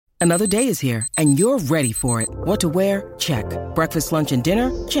Another day is here, and you're ready for it. What to wear? Check. Breakfast, lunch, and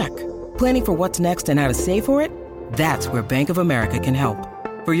dinner? Check. Planning for what's next and how to save for it? That's where Bank of America can help.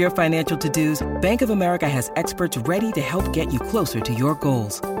 For your financial to-dos, Bank of America has experts ready to help get you closer to your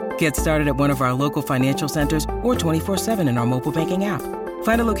goals. Get started at one of our local financial centers or 24/7 in our mobile banking app.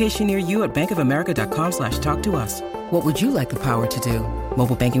 Find a location near you at bankofamerica.com/talktous. What would you like the power to do?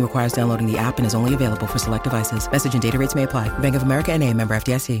 Mobile banking requires downloading the app and is only available for select devices. Message and data rates may apply. Bank of America N.A., member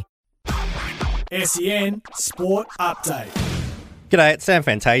FDIC. SEN Sport Update. G'day, it's Sam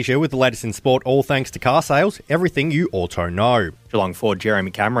Fantasia with the latest in sport, all thanks to car sales, everything you auto know. Geelong forward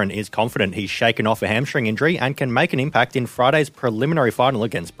Jeremy Cameron is confident he's shaken off a hamstring injury and can make an impact in Friday's preliminary final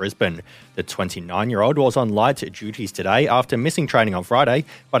against Brisbane. The 29-year-old was on light duties today after missing training on Friday,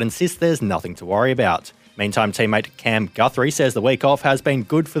 but insists there's nothing to worry about. Meantime, teammate Cam Guthrie says the week off has been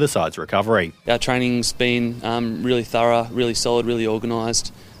good for the side's recovery. Our training's been really thorough, really solid, really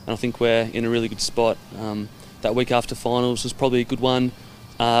organised, and I think we're in a really good spot. That week after finals was probably a good one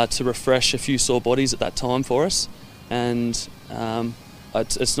to refresh a few sore bodies at that time for us, and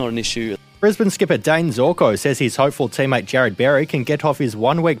it's not an issue. Brisbane skipper Dane Zorko says his hopeful teammate Jared Berry can get off his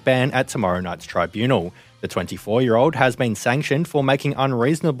one-week ban at tomorrow night's tribunal. The 24-year-old has been sanctioned for making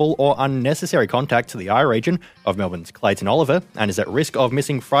unreasonable or unnecessary contact to the eye region of Melbourne's Clayton Oliver and is at risk of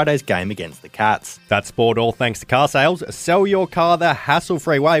missing Friday's game against the Cats. That's sport, all thanks to car sales. Sell your car the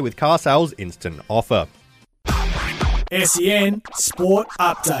hassle-free way with car sales instant offer. SEN Sport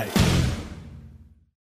Update.